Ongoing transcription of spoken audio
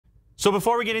So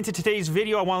before we get into today's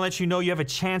video, I want to let you know you have a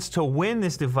chance to win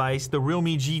this device, the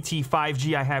Realme GT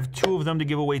 5G. I have 2 of them to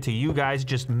give away to you guys.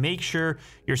 Just make sure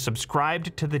you're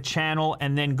subscribed to the channel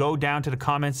and then go down to the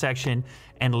comment section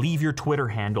and leave your Twitter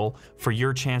handle for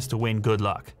your chance to win. Good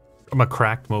luck. I'm a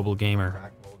cracked mobile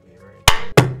gamer.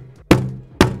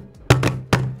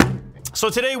 So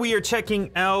today we are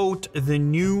checking out the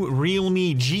new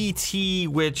Realme GT,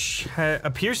 which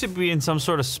appears to be in some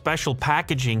sort of special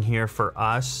packaging here for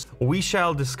us. We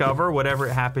shall discover whatever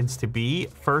it happens to be.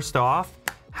 First off,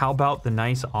 how about the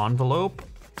nice envelope?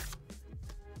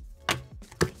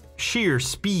 Sheer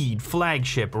Speed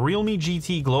Flagship Realme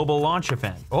GT Global Launch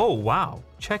Event. Oh, wow.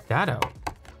 Check that out.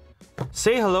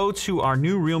 Say hello to our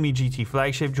new Realme GT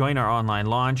flagship. Join our online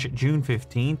launch June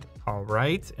 15th. All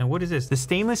right, and what is this? The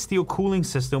stainless steel cooling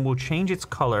system will change its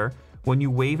color when you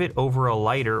wave it over a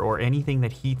lighter or anything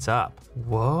that heats up.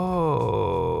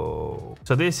 Whoa.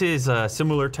 So this is a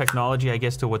similar technology, I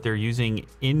guess, to what they're using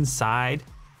inside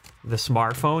the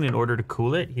smartphone in order to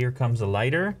cool it. Here comes a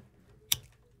lighter.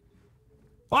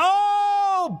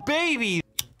 Oh, baby.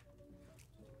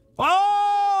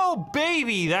 Oh,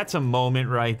 baby. That's a moment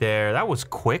right there. That was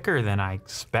quicker than I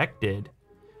expected.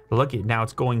 Look at now,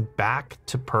 it's going back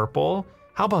to purple.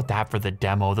 How about that for the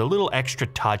demo? The little extra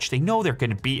touch. They know it's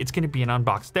gonna be an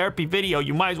unbox therapy video.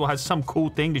 You might as well have some cool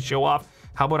thing to show off.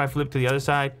 How about I flip to the other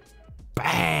side?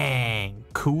 Bang!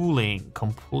 Cooling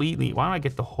completely. Why don't I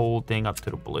get the whole thing up to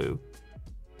the blue?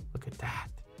 Look at that.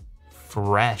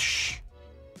 Fresh.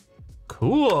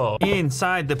 Cool.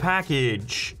 Inside the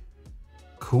package.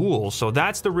 Cool, so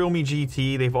that's the Realme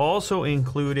GT. They've also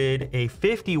included a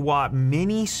 50-watt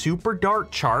mini super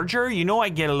dart charger. You know I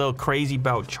get a little crazy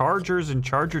about chargers and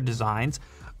charger designs.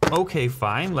 Okay,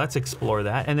 fine, let's explore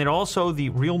that. And then also the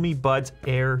Realme Buds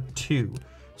Air 2.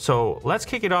 So let's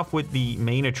kick it off with the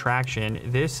main attraction.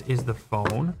 This is the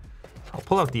phone. I'll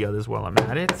pull out the others while I'm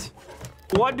at it.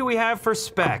 What do we have for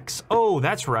specs? Oh,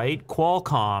 that's right,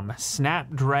 Qualcomm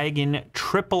Snapdragon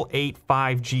 888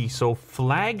 5G. So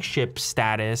flagship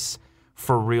status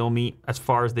for Realme as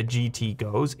far as the GT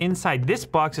goes. Inside this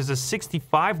box is a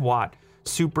 65-watt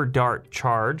Super Dart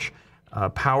charge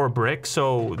power brick.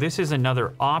 So this is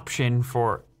another option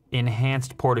for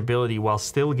enhanced portability while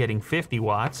still getting 50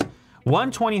 watts.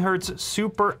 120 hertz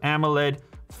Super AMOLED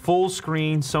full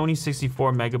screen Sony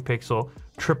 64 megapixel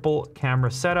triple camera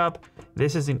setup.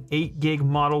 This is an 8 gig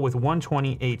model with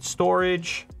 128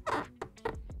 storage.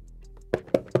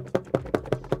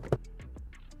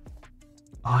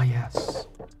 Ah, yes.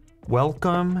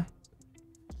 Welcome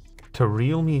to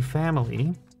Realme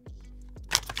family.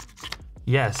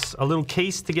 Yes, a little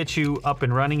case to get you up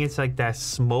and running. It's like that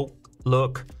smoke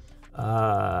look,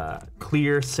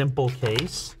 clear, simple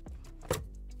case.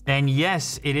 And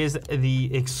yes, it is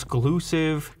the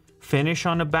exclusive finish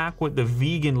on the back with the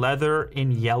vegan leather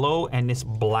in yellow and this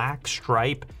black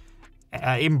stripe,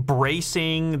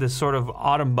 embracing the sort of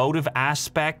automotive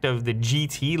aspect of the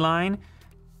GT line.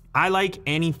 I like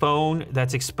any phone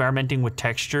that's experimenting with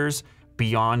textures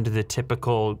beyond the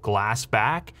typical glass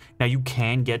back. Now you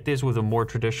can get this with a more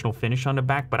traditional finish on the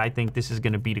back, but I think this is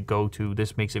gonna be the go-to.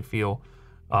 This makes it feel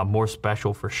more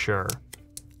special for sure.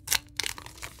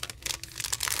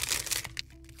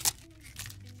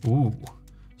 Ooh.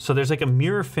 So there's like a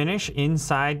mirror finish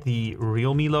inside the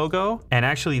Realme logo. And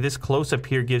actually this close-up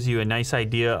here gives you a nice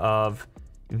idea of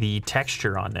the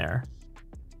texture on there.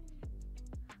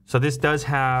 So this does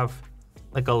have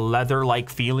like a leather-like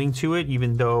feeling to it,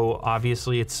 even though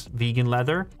obviously it's vegan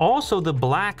leather. Also, the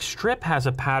black strip has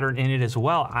a pattern in it as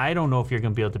well. I don't know if you're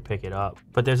gonna be able to pick it up,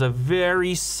 but there's a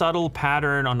very subtle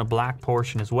pattern on the black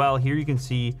portion as well. Here you can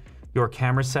see your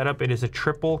camera setup. It is a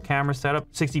triple camera setup,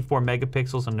 64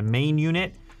 megapixels on the main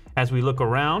unit. As we look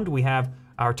around, we have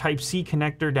our Type-C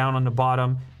connector down on the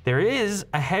bottom. There is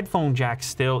a headphone jack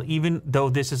still, even though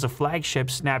this is a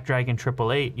flagship Snapdragon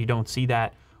 888. You don't see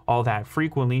that all that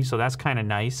frequently, so that's kind of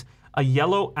nice. A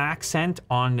yellow accent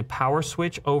on the power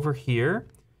switch over here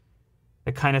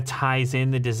that kind of ties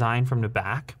in the design from the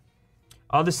back.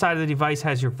 Other side of the device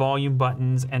has your volume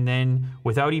buttons, and then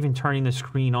without even turning the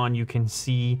screen on, you can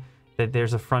see that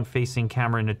there's a front-facing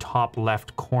camera in the top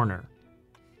left corner.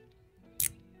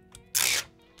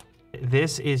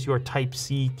 This is your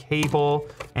Type-C cable,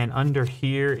 and under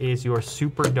here is your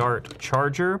Super Dart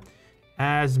charger.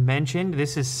 As mentioned,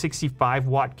 this is 65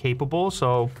 watt capable,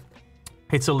 so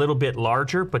it's a little bit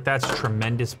larger, but that's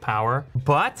tremendous power.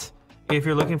 But if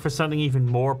you're looking for something even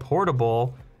more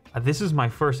portable, this is my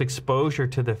first exposure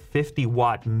to the 50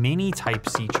 watt mini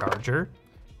Type-C charger.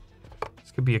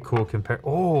 This could be a cool compare.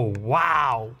 Oh,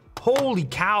 wow. Holy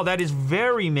cow, that is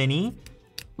very mini.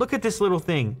 Look at this little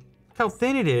thing. Look how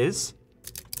thin it is.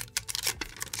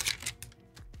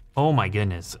 Oh my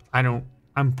goodness.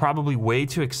 I'm probably way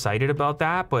too excited about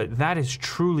that, but that is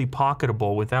truly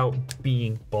pocketable without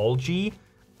being bulgy.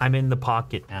 I'm in the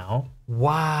pocket now.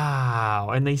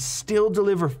 Wow. And they still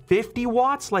deliver 50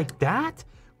 watts like that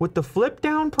with the flip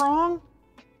down prong?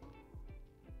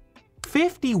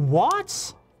 50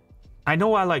 watts? I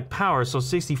know I like power, so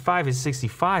 65 is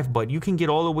 65, but you can get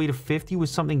all the way to 50 with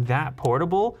something that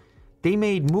portable. They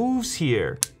made moves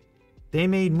here. They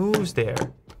made moves there.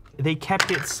 They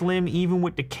kept it slim even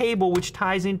with the cable, which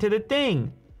ties into the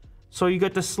thing. So you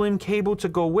got the slim cable to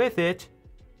go with it.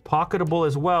 Pocketable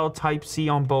as well, Type-C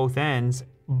on both ends,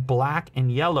 black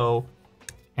and yellow,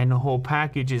 and the whole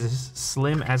package is as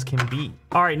slim as can be.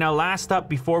 All right, now last up,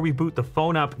 before we boot the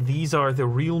phone up, these are the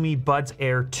Realme Buds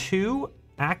Air 2.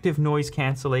 Active noise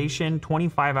cancellation,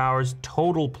 25 hours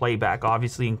total playback,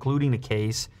 obviously including the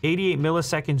case, 88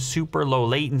 milliseconds super low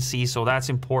latency, so that's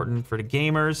important for the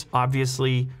gamers.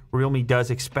 Obviously, Realme does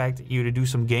expect you to do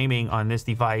some gaming on this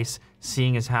device,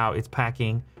 seeing as how it's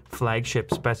packing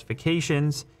flagship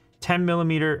specifications.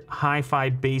 10mm hi-fi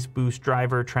bass boost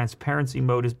driver, transparency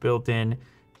mode is built in,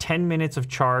 10 minutes of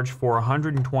charge for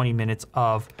 120 minutes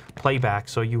of playback,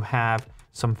 so you have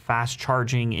some fast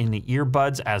charging in the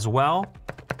earbuds as well.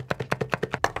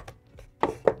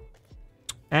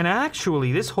 And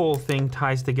actually, this whole thing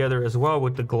ties together as well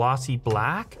with the glossy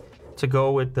black to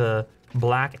go with the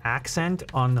black accent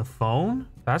on the phone.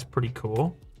 That's pretty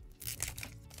cool.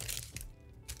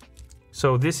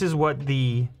 So this is what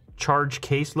the charge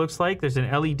case looks like. There's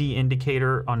an LED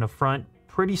indicator on the front.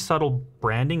 Pretty subtle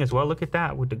branding as well. Look at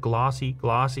that with the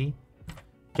glossy.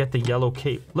 Get the yellow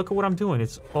cape. Look at what I'm doing.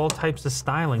 It's all types of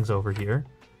stylings over here.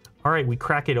 All right, we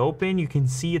crack it open. You can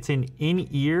see it's an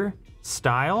in-ear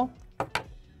style.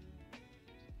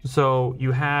 So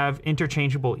you have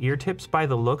interchangeable ear tips by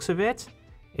the looks of it.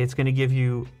 It's going to give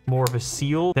you more of a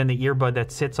seal than the earbud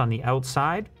that sits on the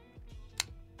outside.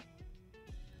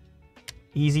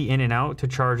 Easy in and out to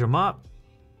charge them up.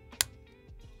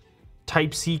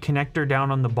 Type-C connector down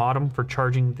on the bottom for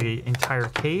charging the entire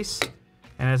case.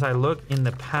 And as I look in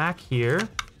the pack here,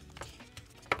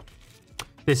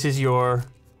 this is your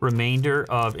remainder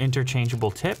of interchangeable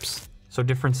tips. So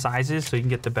different sizes so you can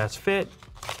get the best fit.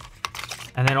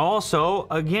 And then also,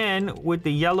 again, with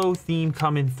the yellow theme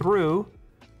coming through,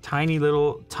 tiny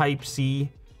little Type-C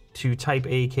to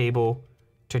Type-A cable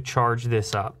to charge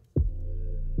this up.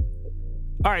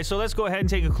 All right, so let's go ahead and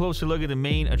take a closer look at the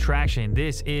main attraction.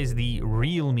 This is the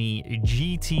Realme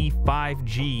GT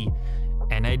 5G.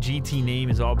 And that GT name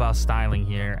is all about styling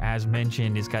here. As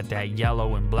mentioned, it's got that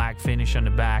yellow and black finish on the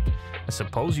back. I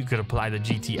suppose you could apply the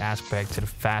GT aspect to the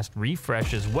fast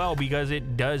refresh as well, because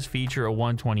it does feature a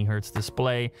 120 Hz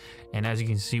display. And as you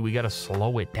can see, we got to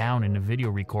slow it down in the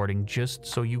video recording just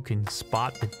so you can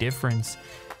spot the difference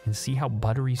and see how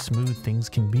buttery smooth things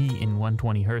can be in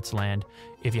 120 Hz land.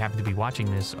 If you happen to be watching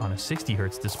this on a 60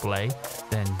 Hz display,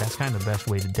 then that's kind of the best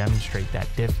way to demonstrate that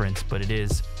difference, but it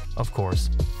is, of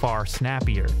course, far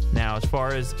snappier. Now, as far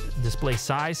as display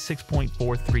size,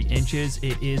 6.43 inches,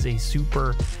 it is a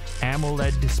Super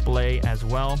AMOLED display as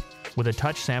well, with a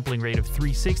touch sampling rate of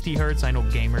 360 Hz. I know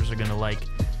gamers are gonna like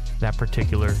that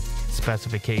particular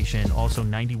specification. Also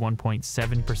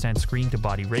 91.7% screen to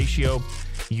body ratio.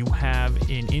 You have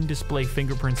an in-display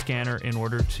fingerprint scanner in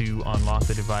order to unlock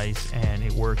the device, and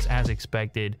it works as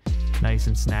expected, nice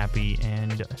and snappy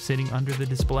and sitting under the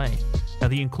display. Now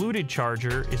the included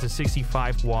charger is a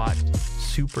 65 watt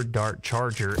super dart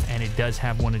charger, and it does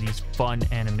have one of these fun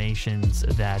animations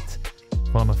that,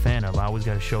 well, I'm a fan of. I always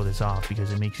got to show this off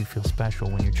because it makes you feel special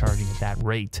when you're charging at that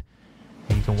rate.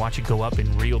 And you can watch it go up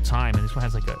in real time, and this one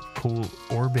has like a cool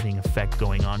orbiting effect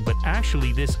going on. But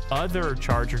actually, this other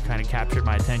charger kind of captured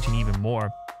my attention even more.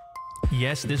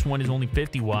 Yes, this one is only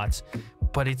 50 watts,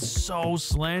 but it's so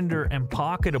slender and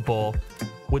pocketable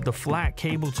with the flat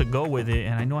cable to go with it.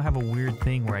 And I know I have a weird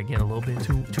thing where I get a little bit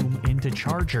too into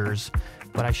chargers,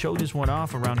 but I showed this one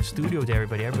off around the studio to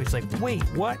everybody. Everybody's like, wait,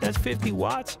 what? That's 50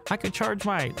 watts? I could charge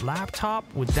my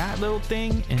laptop with that little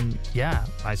thing? And yeah,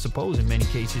 I suppose in many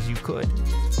cases you could.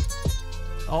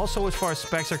 Also, as far as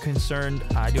specs are concerned,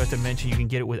 I do have to mention you can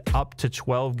get it with up to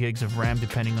 12 gigs of RAM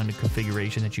depending on the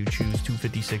configuration that you choose,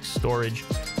 256 storage.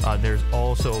 There's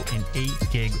also an 8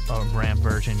 gig of RAM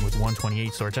version with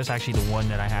 128 storage. That's actually the one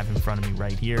that I have in front of me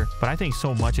right here. But I think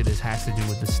so much of this has to do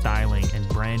with the styling and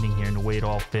branding here and the way it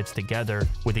all fits together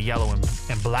with the yellow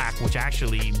and black, which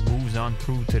actually moves on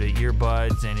through to the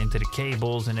earbuds and into the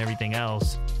cables and everything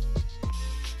else.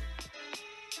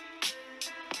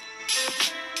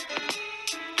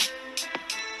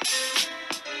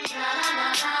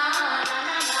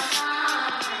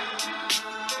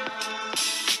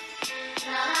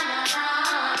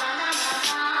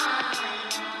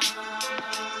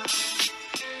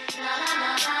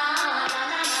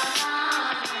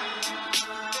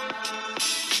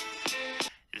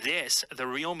 this, the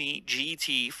Realme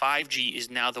GT 5G is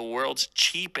now the world's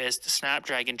cheapest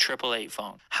Snapdragon 888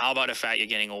 phone. How about the fact you're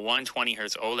getting a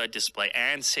 120Hz OLED display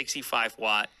and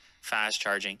 65-watt fast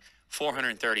charging,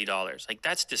 $430? Like,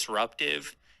 that's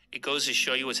disruptive. It goes to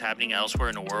show you what's happening elsewhere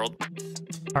in the world.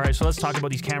 All right, so let's talk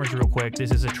about these cameras real quick.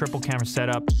 This is a triple camera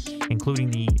setup, including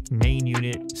the main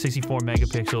unit, 64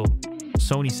 megapixel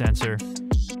Sony sensor.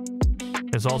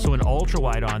 There's also an ultra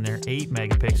wide on there, 8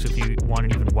 megapixels if you want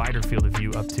an even wider field of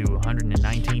view up to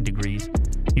 119 degrees.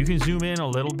 You can zoom in a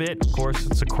little bit, of course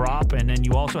it's a crop, and then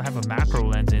you also have a macro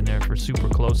lens in there for super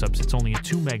close-ups. It's only a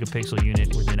 2 megapixel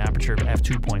unit with an aperture of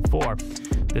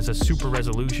f2.4. There's a super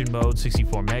resolution mode,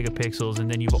 64 megapixels,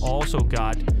 and then you've also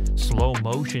got slow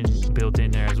motion built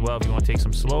in there as well. If you want to take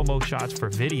some slow-mo shots for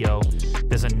video,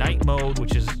 there's a night mode,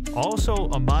 which is also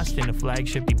a must in the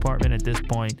flagship department at this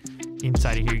point.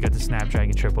 Inside of here, you got the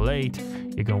Snapdragon 888.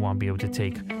 You're going to want to be able to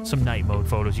take some night mode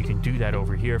photos. You can do that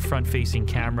over here. Front-facing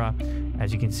camera.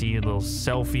 As you can see, a little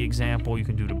selfie example. You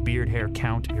can do the beard hair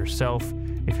count yourself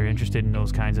if you're interested in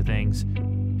those kinds of things.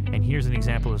 And here's an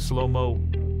example of slow-mo.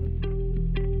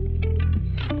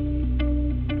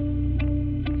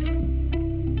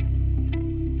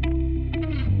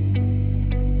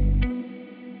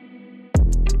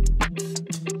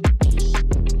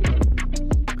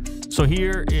 So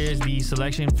here is the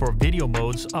selection for video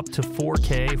modes up to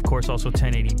 4K, of course also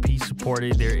 1080p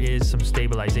supported. There is some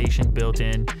stabilization built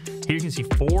in. Here you can see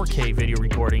 4K video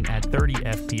recording at 30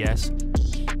 FPS.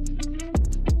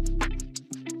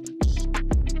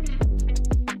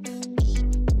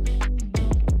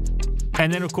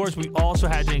 And then of course we also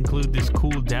had to include this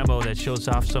cool demo that shows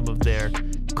off some of their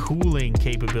cooling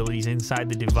capabilities inside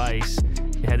the device.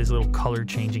 It had this little color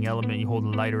changing element. You hold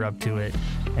the lighter up to it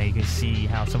and you can see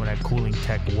how some of that cooling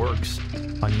tech works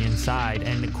on the inside.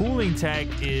 And the cooling tech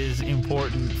is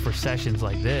important for sessions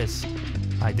like this.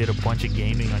 I did a bunch of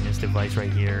gaming on this device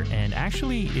right here, and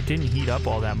actually it didn't heat up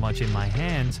all that much in my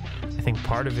hands. I think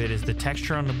part of it is the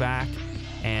texture on the back,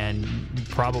 and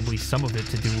probably some of it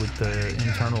to do with the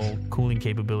internal cooling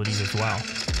capabilities as well.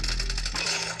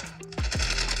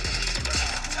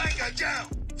 Tango down!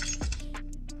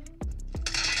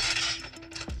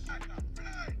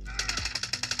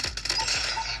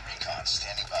 Recon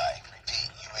standing by. Repeat,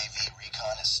 UAV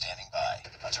recon is standing by.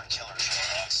 Hunter killer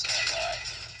drone on standby.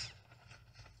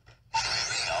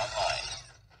 UAV online.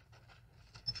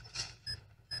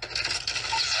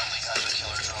 Friendly hunter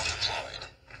killer drone deployed.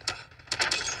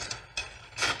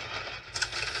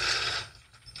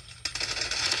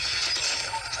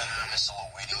 Predator missile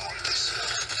awaiting orders.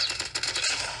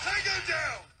 Tango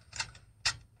down!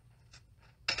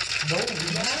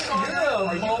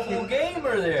 You're a mobile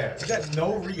gamer there. You got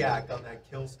no react on that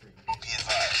kill streak. Be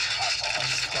advised, hostile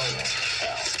hunter killer drone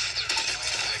inbound.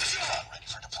 UAV recon ready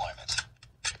for deployment.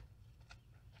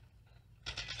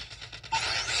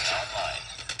 UAV online.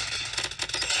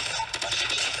 Hunter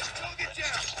killer drone ready for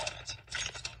deployment.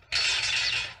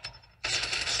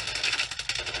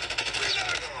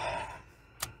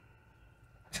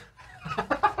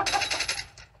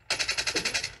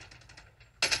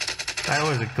 That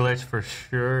was a glitch for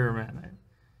sure, man.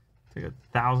 I took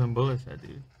 1,000 bullets, that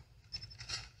dude.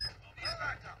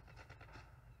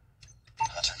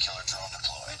 Hunter killer drone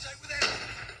deployed.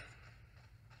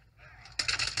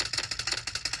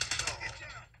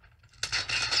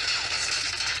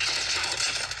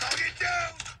 Target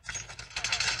down!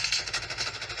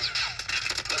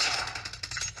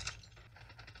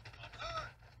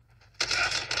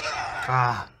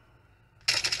 Ah.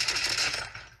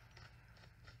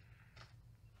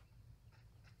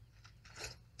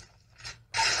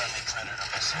 Friendly predator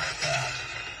missile inbound.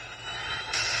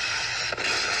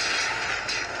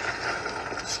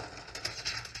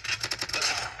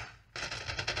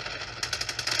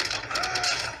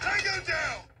 Tango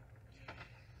down!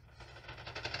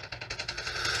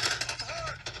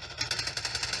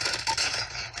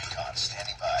 UAV recon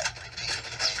standing by. Repeat,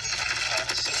 UAV recon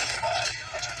is standing by.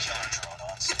 Hunter killer drone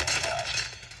on standby.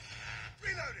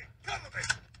 Reloading! Cover me!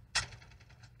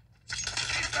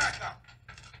 Need backup!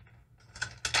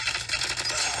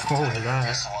 Holy God.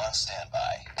 Missile on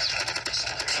standby. Predator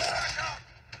missile inbound.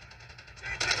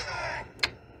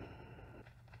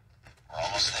 We're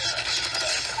almost there.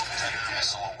 Predator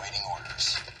missile awaiting orders.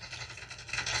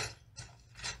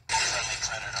 Friendly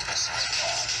predator missile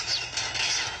inbound.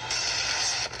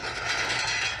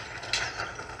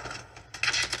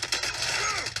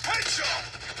 Headshot!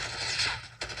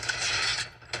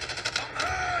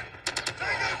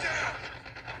 Tango down!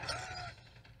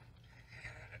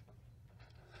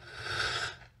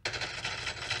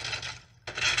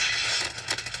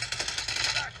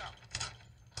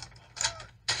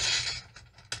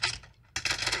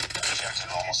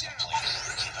 Objective almost complete.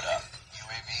 Keep it up.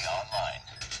 UAV online.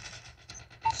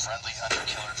 Friendly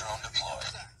hunter-killer drone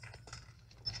deployed.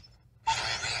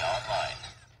 UAV online.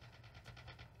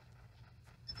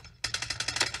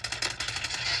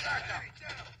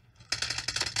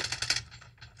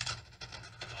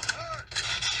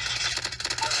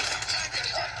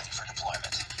 Ready for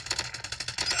deployment.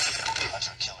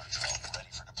 Hunter-killer drone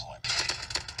ready for deployment.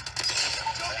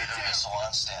 Predator missile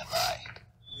on standby.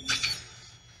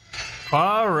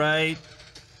 All right.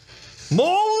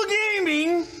 Mobile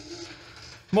gaming.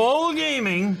 Mobile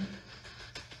gaming.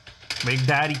 Big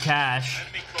Daddy Cash.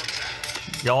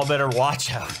 Y'all better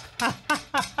watch out.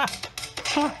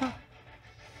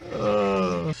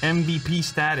 MVP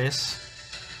status.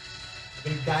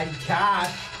 Big Daddy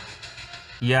Cash.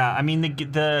 Yeah, I mean,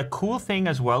 the cool thing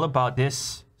as well about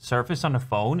this surface on the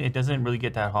phone, it doesn't really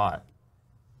get that hot.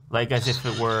 Like as if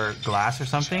it were glass or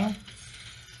something.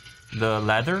 The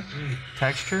leather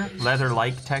texture,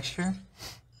 leather-like texture.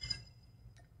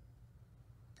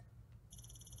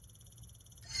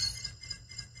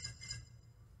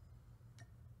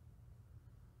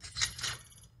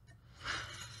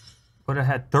 But it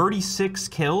had 36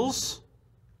 kills.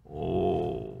 Oh.